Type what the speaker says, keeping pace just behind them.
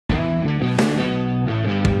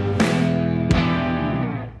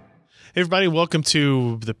Hey everybody, welcome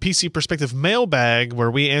to the PC Perspective Mailbag,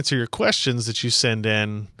 where we answer your questions that you send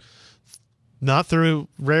in, not through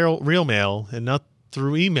real mail and not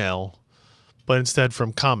through email, but instead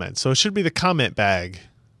from comments. So it should be the comment bag,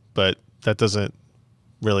 but that doesn't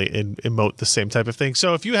really emote the same type of thing.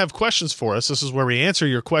 So if you have questions for us, this is where we answer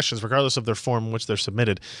your questions, regardless of their form in which they're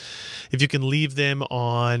submitted. If you can leave them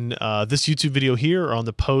on this YouTube video here or on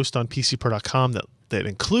the post on PCPer.com that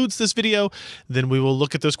includes this video, then we will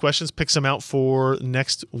look at those questions, pick some out for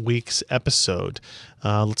next week's episode.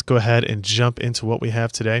 Let's go ahead and jump into what we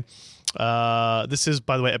have today. This is,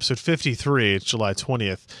 by the way, episode 53. It's July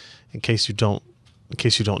 20th. In case you don't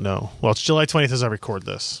know, well, it's July 20th as I record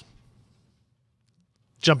this.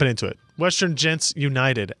 Jumping into it. Western Gents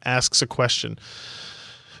United asks a question.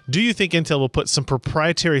 Do you think Intel will put some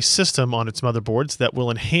proprietary system on its motherboards that will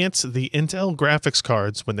enhance the Intel graphics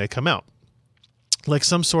cards when they come out? Like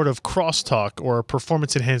some sort of crosstalk or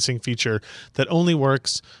performance enhancing feature that only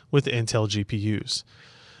works with Intel GPUs.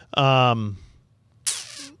 I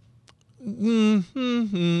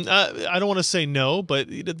don't want to say no, but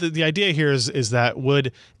the idea here is that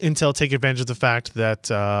would Intel take advantage of the fact that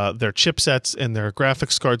their chipsets and their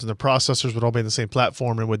graphics cards and their processors would all be on the same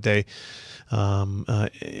platform, and would they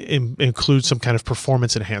include some kind of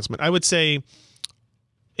performance enhancement? I would say,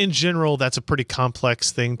 in general, that's a pretty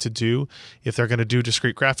complex thing to do. If they're going to do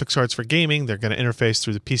discrete graphics cards for gaming, they're going to interface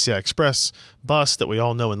through the PCI Express bus that we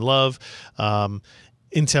all know and love.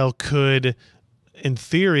 Intel could, in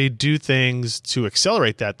theory, do things to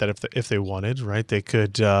accelerate that if they wanted, right? They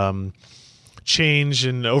could change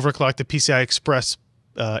and overclock the PCI Express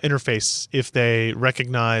interface if they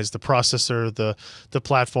recognize the processor, the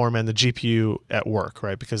platform, and the GPU at work,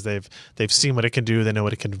 right? Because they've seen what it can do, they know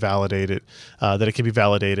what it can validate it, that it can be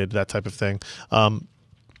validated, that type of thing. I'm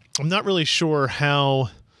not really sure how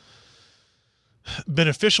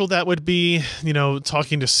beneficial that would be. You know,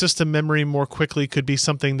 talking to system memory more quickly could be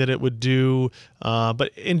something that it would do, but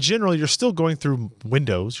in general, you're still going through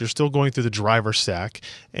Windows, you're still going through the driver stack,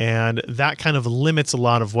 and that kind of limits a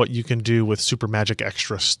lot of what you can do with super magic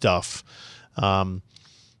extra stuff.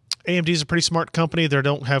 AMD is a pretty smart company. They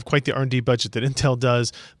don't have quite the R&D budget that Intel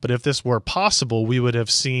does, but if this were possible, we would have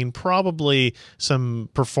seen probably some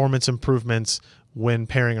performance improvements when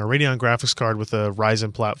pairing a Radeon graphics card with a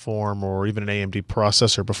Ryzen platform or even an AMD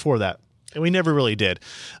processor before that. And we never really did.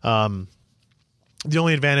 The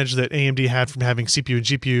only advantage that AMD had from having CPU and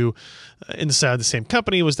GPU inside the same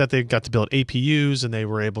company was that they got to build APUs, and they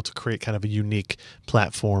were able to create kind of a unique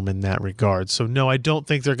platform in that regard. So no, I don't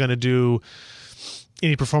think they're going to do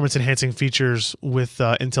any performance enhancing features with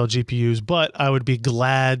Intel GPUs, but I would be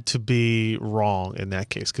glad to be wrong in that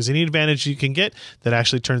case, because any advantage you can get that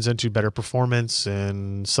actually turns into better performance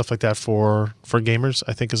and stuff like that for gamers,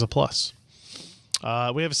 I think is a plus.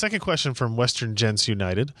 We have a second question from Western Gents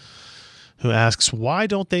United, who asks, why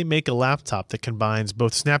don't they make a laptop that combines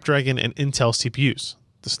both Snapdragon and Intel CPUs?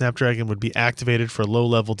 The Snapdragon would be activated for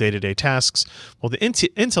low-level day-to-day tasks, while the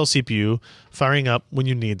Intel CPU firing up when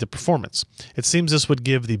you need the performance. It seems this would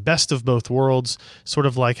give the best of both worlds, sort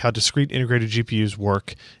of like how discrete integrated GPUs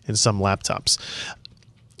work in some laptops.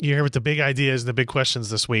 You hear what the big ideas and the big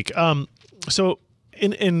questions this week. So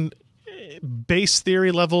in base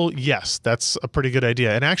theory level, yes, that's a pretty good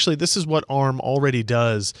idea. And actually, this is what ARM already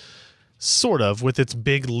does, sort of, with its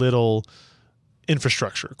big little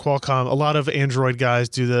infrastructure. Qualcomm, a lot of Android guys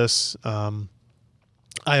do this.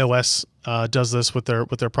 iOS does this with their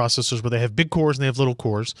processors, where they have big cores and they have little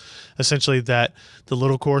cores. Essentially, that the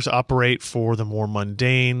little cores operate for the more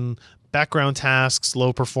mundane background tasks,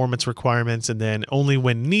 low performance requirements, and then only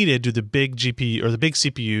when needed do the big GPU or the big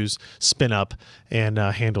CPUs spin up and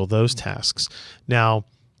handle those tasks. Now,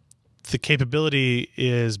 the capability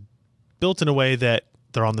is built in a way that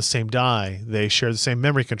they're on the same die. They share the same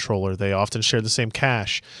memory controller. They often share the same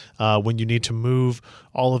cache. When you need to move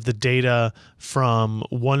all of the data from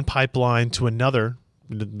one pipeline to another,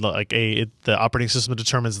 like the operating system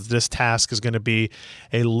determines that this task is going to be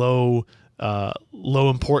a low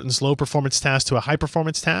importance, low performance task to a high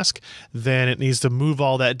performance task, then it needs to move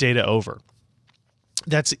all that data over.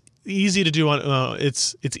 That's easy to do on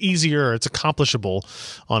it's easier, it's accomplishable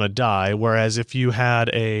on a die, whereas if you had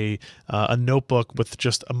a notebook with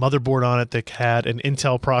just a motherboard on it that had an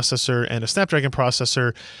Intel processor and a Snapdragon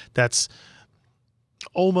processor, that's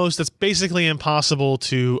basically impossible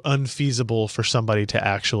to unfeasible for somebody to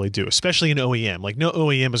actually do, especially an OEM. Like, no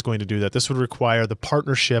OEM is going to do that. This would require the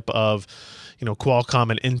partnership of, you know,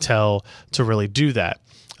 Qualcomm and Intel to really do that.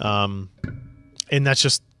 And that's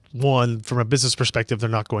just one, from a business perspective, they're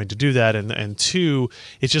not going to do that. And two,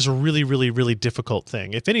 it's just a really, really, really difficult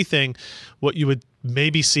thing. If anything, what you would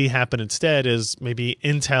maybe see happen instead is maybe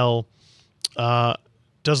Intel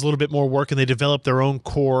does a little bit more work and they develop their own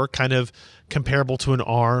core, kind of comparable to an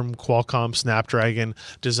ARM, Qualcomm, Snapdragon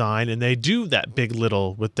design, and they do that big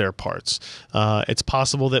little with their parts. It's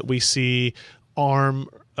possible that we see ARM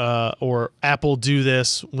or Apple do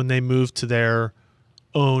this when they move to their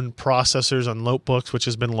own processors on notebooks, which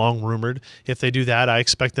has been long rumored. If they do that, I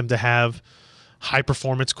expect them to have high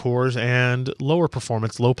performance cores and lower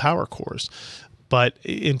performance, low power cores. But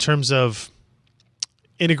in terms of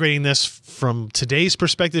integrating this from today's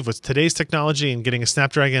perspective with today's technology and getting a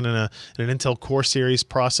Snapdragon and an Intel Core series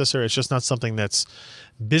processor, it's just not something that's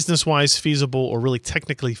business-wise feasible or really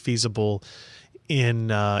technically feasible in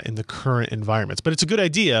the current environments. But it's a good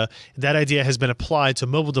idea. That idea has been applied to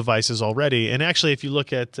mobile devices already. And actually, if you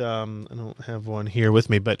look at, I don't have one here with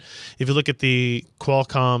me, but if you look at the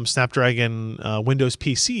Qualcomm Snapdragon Windows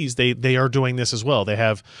PCs, they are doing this as well. They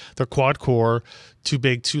have their quad core, too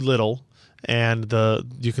big, too little, and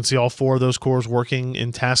you can see all four of those cores working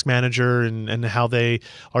in Task Manager and how they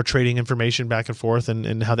are trading information back and forth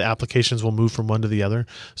and how the applications will move from one to the other.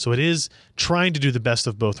 So it is trying to do the best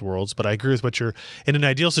of both worlds, but I agree with what you're... In an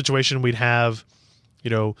ideal situation, we'd have, you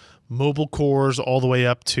know, mobile cores all the way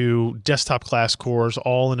up to desktop class cores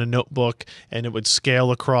all in a notebook, and it would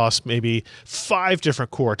scale across maybe 5 different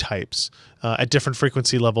core types at different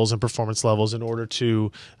frequency levels and performance levels in order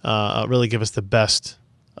to really give us the best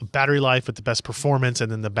battery life with the best performance, and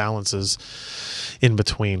then the balances in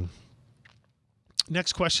between.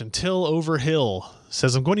 Next question, Till Overhill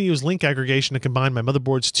says, I'm going to use link aggregation to combine my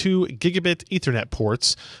motherboard's 2 gigabit Ethernet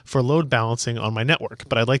ports for load balancing on my network,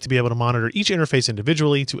 but I'd like to be able to monitor each interface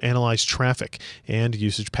individually to analyze traffic and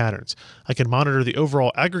usage patterns. I can monitor the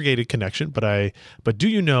overall aggregated connection, but do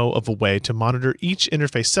you know of a way to monitor each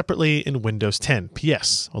interface separately in Windows 10?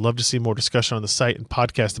 P.S. I'd love to see more discussion on the site and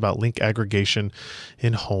podcast about link aggregation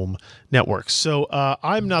in home networks. So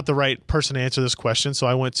I'm not the right person to answer this question, so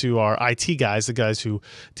I went to our IT guys, the guys who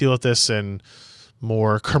deal with this and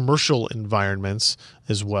more commercial environments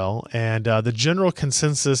as well. And the general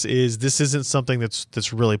consensus is this isn't something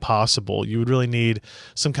that's really possible. You would really need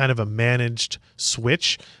some kind of a managed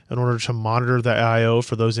switch in order to monitor the I/O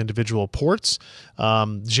for those individual ports.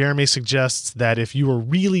 Jeremy suggests that if you were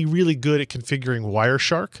really, really good at configuring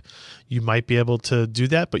Wireshark, you might be able to do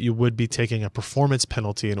that, but you would be taking a performance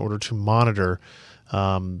penalty in order to monitor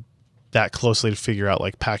that closely to figure out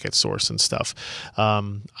like packet source and stuff.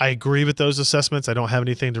 I agree with those assessments. I don't have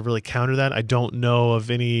anything to really counter that. I don't know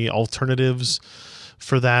of any alternatives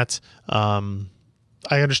for that. I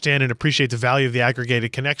understand and appreciate the value of the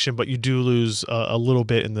aggregated connection, but you do lose a little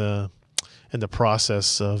bit in the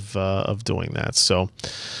process of doing that. So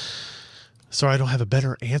sorry, I don't have a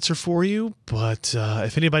better answer for you, but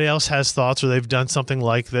if anybody else has thoughts or they've done something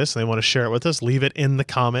like this and they want to share it with us, leave it in the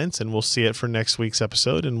comments and we'll see it for next week's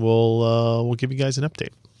episode, and we'll give you guys an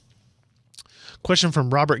update. Question from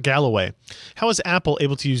Robert Galloway. How is Apple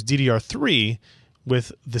able to use DDR3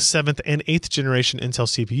 with the 7th and 8th generation Intel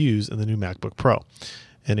CPUs in the new MacBook Pro?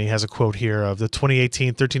 And he has a quote here of the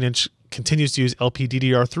 2018 13-inch continues to use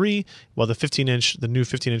LPDDR3, while the new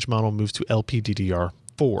 15-inch model moves to LPDDR4.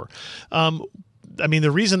 I mean,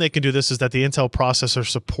 the reason they can do this is that the Intel processor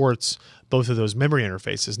supports both of those memory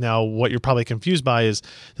interfaces. Now, what you're probably confused by is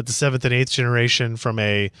that the 7th and 8th generation from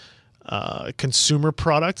a consumer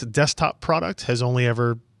product, desktop product, has only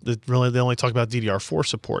ever they only talk about DDR4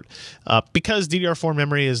 support because DDR4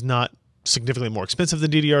 memory is not significantly more expensive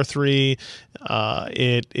than DDR3.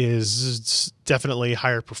 It is definitely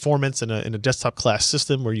higher performance in a desktop class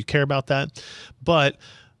system where you care about that, but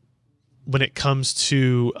when it comes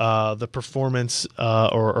to the performance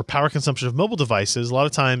or power consumption of mobile devices, a lot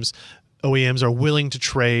of times OEMs are willing to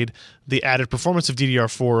trade the added performance of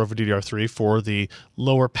DDR4 over DDR3 for the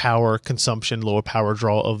lower power consumption, lower power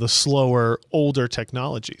draw of the slower, older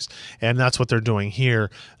technologies. And that's what they're doing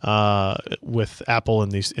here with Apple in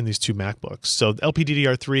these two MacBooks. So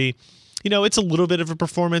LPDDR3, you know, it's a little bit of a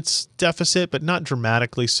performance deficit, but not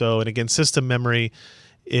dramatically so. And again, system memory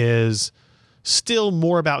is still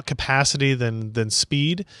more about capacity than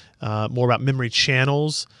speed, more about memory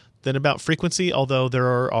channels than about frequency, although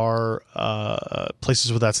there are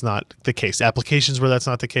places where that's not the case, applications where that's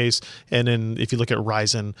not the case, and then if you look at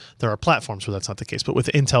Ryzen, there are platforms where that's not the case. But with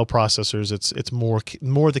Intel processors, it's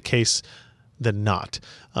more the case than not.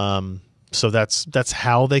 So that's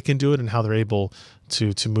how they can do it and how they're able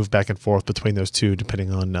to move back and forth between those two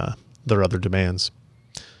depending on their other demands.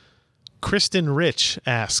 Kristen Rich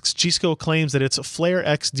asks, G-Skill claims that its Flare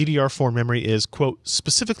X DDR4 memory is, quote,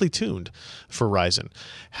 specifically tuned for Ryzen.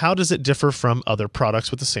 How does it differ from other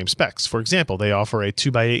products with the same specs? For example, they offer a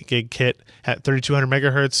 2x8 gig kit at 3200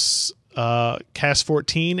 megahertz CAS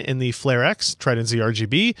 14 in the Flare X, Trident Z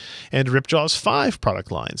RGB, and Ripjaw's 5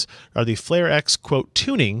 product lines. Are the Flare X, quote,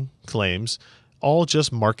 tuning claims all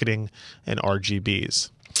just marketing and RGBs?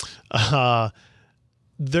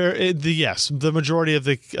 Yes, the majority of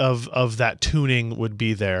that tuning would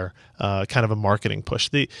be there, kind of a marketing push.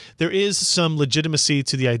 There is some legitimacy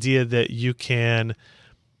to the idea that you can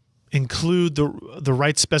include the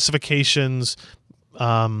right specifications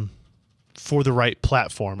for the right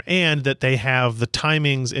platform, and that they have the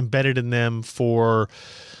timings embedded in them for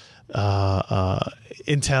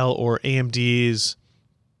Intel or AMD's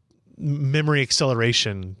memory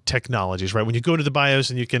acceleration technologies, right? When you go to the BIOS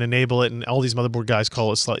and you can enable it, and all these motherboard guys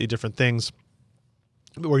call it slightly different things,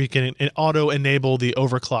 where you can auto enable the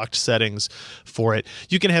overclocked settings for it.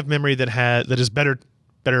 You can have memory that is better,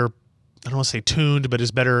 I don't want to say tuned, but is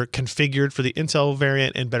better configured for the Intel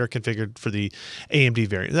variant and better configured for the AMD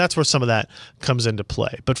variant. That's where some of that comes into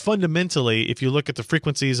play. But fundamentally, if you look at the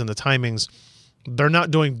frequencies and the timings, they're not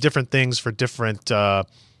doing different things for different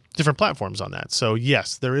platforms on that. So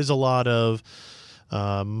yes, there is a lot of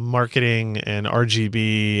marketing and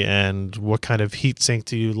RGB and what kind of heat sink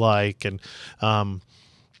do you like, and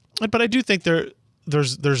but I do think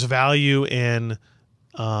there's value in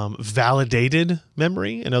validated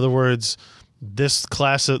memory. In other words, this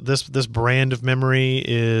brand of memory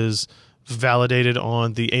is validated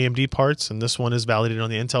on the AMD parts, and this one is validated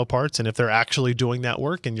on the Intel parts. And if they're actually doing that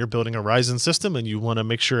work, and you're building a Ryzen system and you want to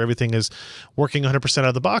make sure everything is working 100% out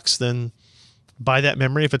of the box, then buy that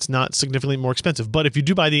memory if it's not significantly more expensive. But if you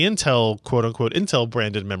do buy the Intel, quote unquote, Intel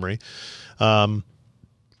branded memory,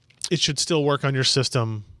 it should still work on your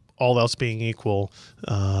system, all else being equal,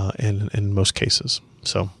 in most cases.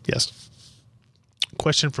 So yes.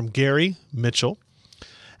 Question from Gary Mitchell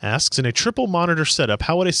asks, in a triple monitor setup,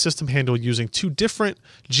 how would a system handle using 2 different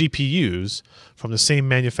GPUs from the same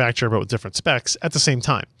manufacturer but with different specs at the same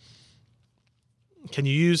time? Can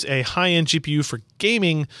you use a high-end GPU for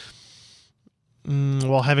gaming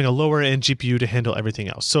while having a lower-end GPU to handle everything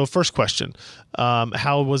else? So first question,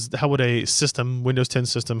 how would a system, Windows 10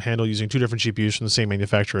 system, handle using 2 different GPUs from the same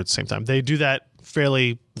manufacturer at the same time? They do that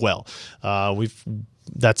fairly well.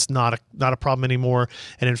 That's not a problem anymore.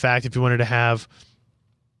 And in fact, if you wanted to have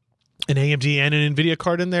an AMD and an NVIDIA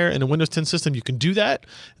card in there in a Windows 10 system, you can do that.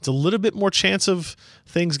 It's a little bit more chance of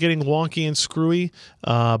things getting wonky and screwy,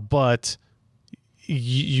 but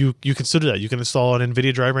you can still do that. You can install an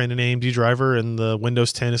NVIDIA driver and an AMD driver, and the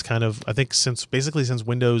Windows 10 is kind of, I think, since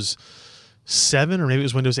Windows 7 or maybe it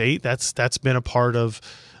was Windows 8, that's been a part of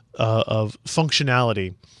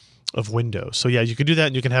functionality of Windows. So yeah, you can do that,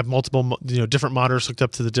 and you can have multiple, different monitors hooked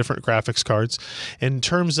up to the different graphics cards. In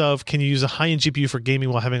terms of, can you use a high-end GPU for gaming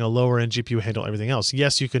while having a lower-end GPU handle everything else?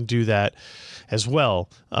 Yes, you can do that as well.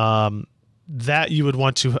 That you would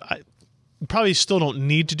want to, probably still don't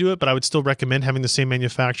need to do it, but I would still recommend having the same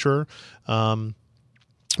manufacturer,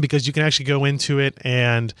 because you can actually go into it,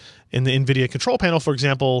 and in the NVIDIA control panel, for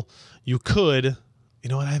example, you could,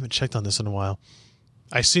 I haven't checked on this in a while.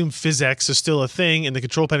 I assume PhysX is still a thing. In the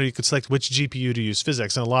control panel, you could select which GPU to use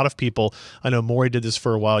PhysX. And a lot of people, I know Maury did this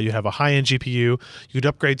for a while, you have a high-end GPU, you could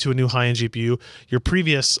upgrade to a new high-end GPU. Your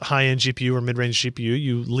previous high-end GPU or mid-range GPU,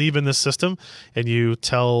 you leave in the system, and you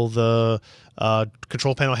tell the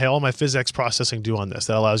control panel, hey, all my PhysX processing due on this.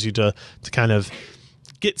 That allows you to kind of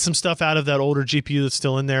get some stuff out of that older GPU that's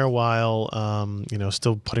still in there, while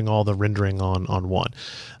still putting all the rendering on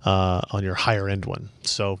your higher end one.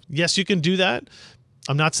 So yes, you can do that.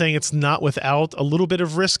 I'm not saying it's not without a little bit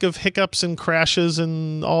of risk of hiccups and crashes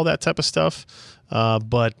and all that type of stuff,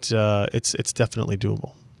 but it's definitely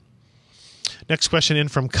doable. Next question in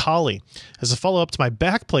from Kali. As a follow-up to my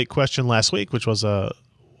backplate question last week, which was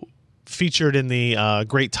featured in the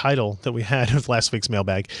great title that we had of last week's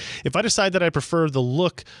mailbag, if I decide that I prefer the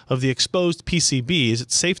look of the exposed PCB, is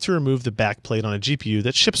it safe to remove the backplate on a GPU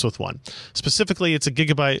that ships with one? Specifically, it's a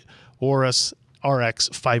Gigabyte Aorus RX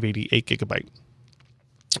 588 gigabyte.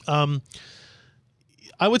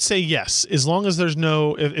 I would say yes, as long as there's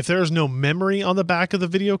no, if there's no memory on the back of the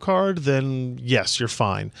video card, then yes, you're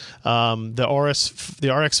fine. The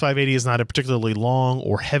RX 580 is not a particularly long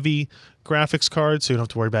or heavy graphics card, so you don't have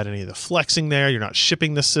to worry about any of the flexing there. You're not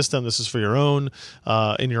shipping the system. This is for your own,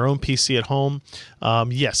 in your own PC at home.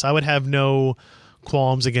 Yes, I would have no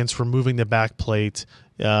qualms against removing the back plate,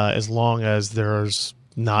 as long as there's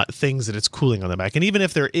not things that it's cooling on the back. And even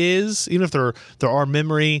if there are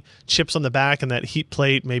memory chips on the back and that heat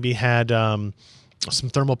plate maybe had some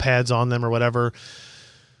thermal pads on them or whatever,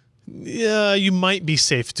 yeah, you might be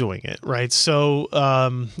safe doing it, right? So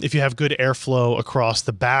if you have good airflow across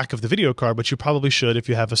the back of the video card, but you probably should if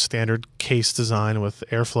you have a standard case design with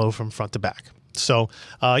airflow from front to back. So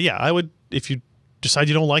yeah, I would, if you decide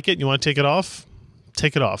you don't like it and you want to take it off,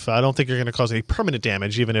 take it off. I don't think you're going to cause any permanent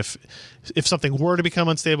damage. Even if something were to become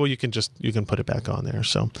unstable, you can put it back on there.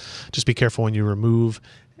 So just be careful when you remove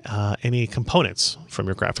any components from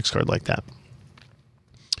your graphics card like that.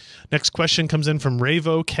 Next question comes in from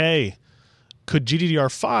Ravo K. Could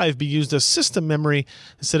GDDR5 be used as system memory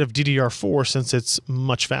instead of DDR4 since it's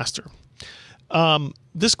much faster?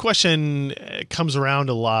 This question comes around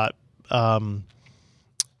a lot. And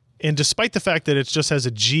despite the fact that it just has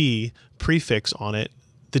a G prefix on it,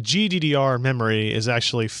 the GDDR memory is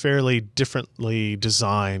actually fairly differently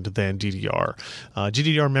designed than DDR.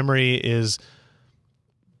 GDDR memory is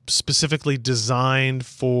specifically designed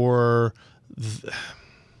for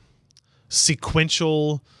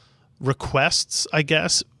sequential requests, I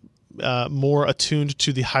guess, more attuned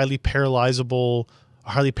to the highly parallel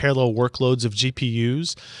workloads of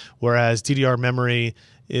GPUs, whereas DDR memory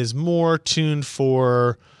is more tuned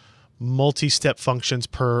for multi-step functions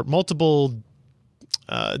per multiple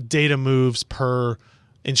data moves per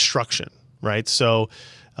instruction, right? So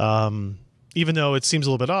even though it seems a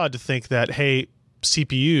little bit odd to think that, hey,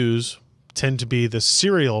 CPUs tend to be the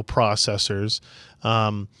serial processors,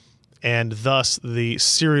 and thus the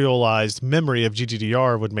serialized memory of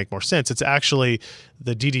GDDR would make more sense. It's actually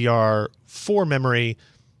the DDR4 memory,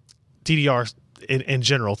 DDR in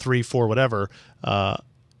general, 3, 4, whatever,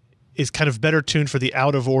 is kind of better tuned for the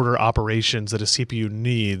out-of-order operations that a CPU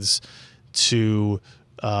needs to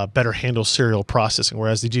better handle serial processing,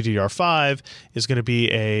 whereas the GDDR5 is going to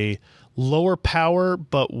be a lower power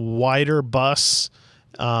but wider bus,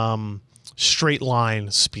 straight line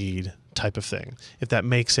speed type of thing, if that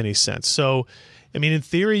makes any sense. So, I mean, in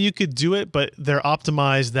theory, you could do it, but they're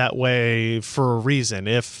optimized that way for a reason.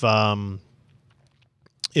 If Intel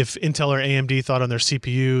or AMD thought on their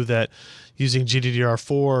CPU that using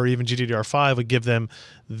GDDR4 or even GDDR5 would give them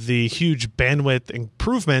the huge bandwidth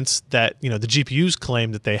improvements that, you know, the GPUs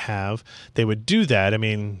claim that they have, they would do that. I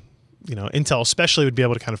mean, you know, Intel especially would be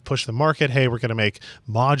able to kind of push the market. Hey, we're going to make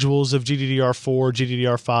modules of GDDR4,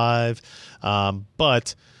 GDDR5,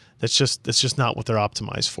 but that's just not what they're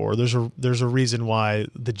optimized for. There's a reason why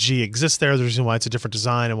the G exists there. There's a reason why it's a different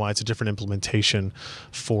design and why it's a different implementation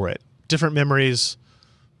for it. Different memories,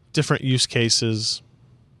 different use cases.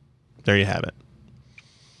 There you have it.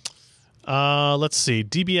 Let's see.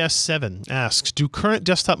 DBS7 asks, do current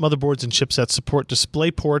desktop motherboards and chipsets support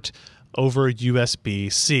DisplayPort over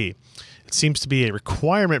USB-C? It seems to be a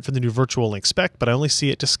requirement for the new Virtual Link spec, but I only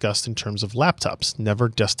see it discussed in terms of laptops, never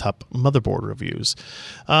desktop motherboard reviews.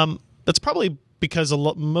 That's probably because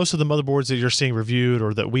most of the motherboards that you're seeing reviewed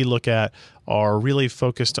or that we look at are really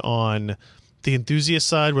focused on the enthusiast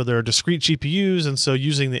side where there are discrete GPUs, and so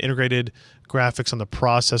using the integrated graphics on the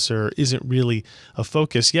processor isn't really a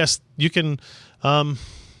focus. Yes, you can...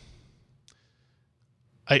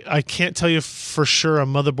 I can't tell you for sure a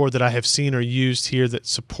motherboard that I have seen or used here that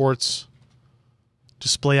supports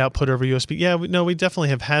display output over USB. Yeah, no, we definitely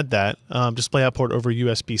have had that, display output over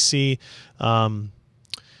USB-C. The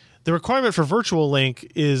requirement for Virtual Link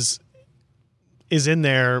is in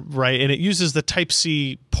there, right? And it uses the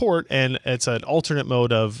Type-C port, and it's an alternate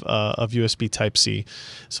mode of USB Type-C.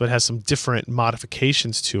 So it has some different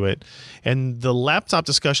modifications to it. And the laptop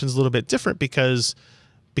discussion is a little bit different because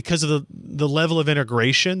of the level of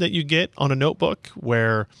integration that you get on a notebook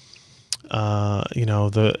where, you know,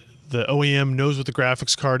 the OEM knows what the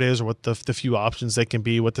graphics card is or what the few options they can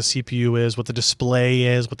be, what the CPU is, what the display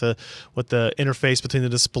is, what the interface between the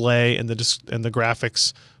display and the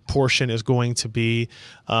graphics portion is going to be.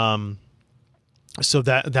 So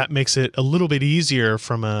that makes it a little bit easier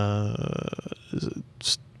from a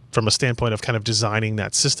standpoint of kind of designing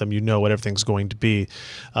that system. You know what everything's going to be.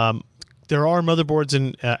 There are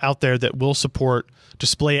motherboards out there that will support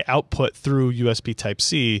display output through USB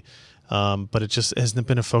Type-C, but it just hasn't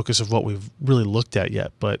been a focus of what we've really looked at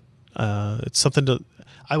yet. But it's something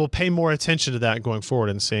I will pay more attention to that going forward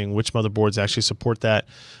and seeing which motherboards actually support that.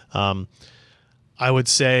 I would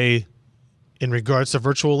say in regards to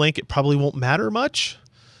Virtual Link, it probably won't matter much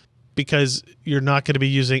because you're not going to be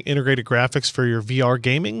using integrated graphics for your VR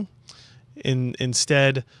gaming.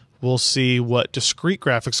 Instead, we'll see what discrete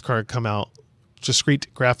graphics cards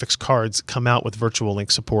come out with Virtual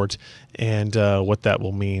Link support and what that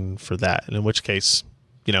will mean for that. And in which case,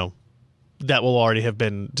 you know, that will already have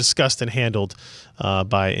been discussed and handled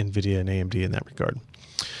by NVIDIA and AMD in that regard.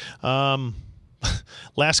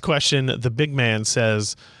 Last question. The big man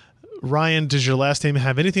says, Ryan, does your last name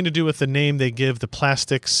have anything to do with the name they give the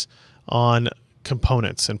plastics on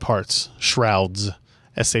components and parts? Shrouds. Shrouds.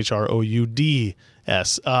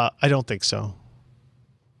 I don't think so.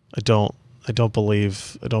 I don't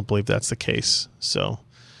believe that's the case. So,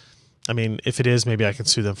 I mean, if it is, maybe I can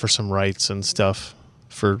sue them for some rights and stuff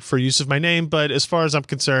for use of my name. But as far as I'm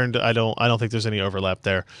concerned, I don't think there's any overlap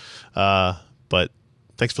there. But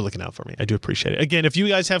thanks for looking out for me. I do appreciate it. Again, if you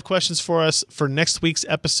guys have questions for us for next week's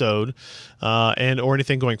episode or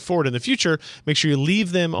anything going forward in the future, make sure you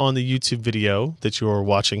leave them on the YouTube video that you're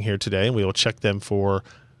watching here today, and we will check them for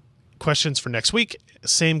questions for next week.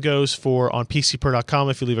 Same goes for on PCPer.com.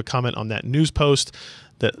 If you leave a comment on that news post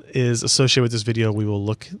that is associated with this video, we will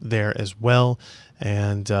look there as well.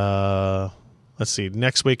 And let's see,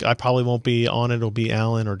 next week I probably won't be on it. It'll be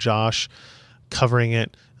Alan or Josh covering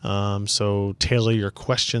it. So tailor your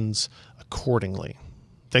questions accordingly.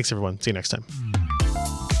 Thanks, everyone. See you next time.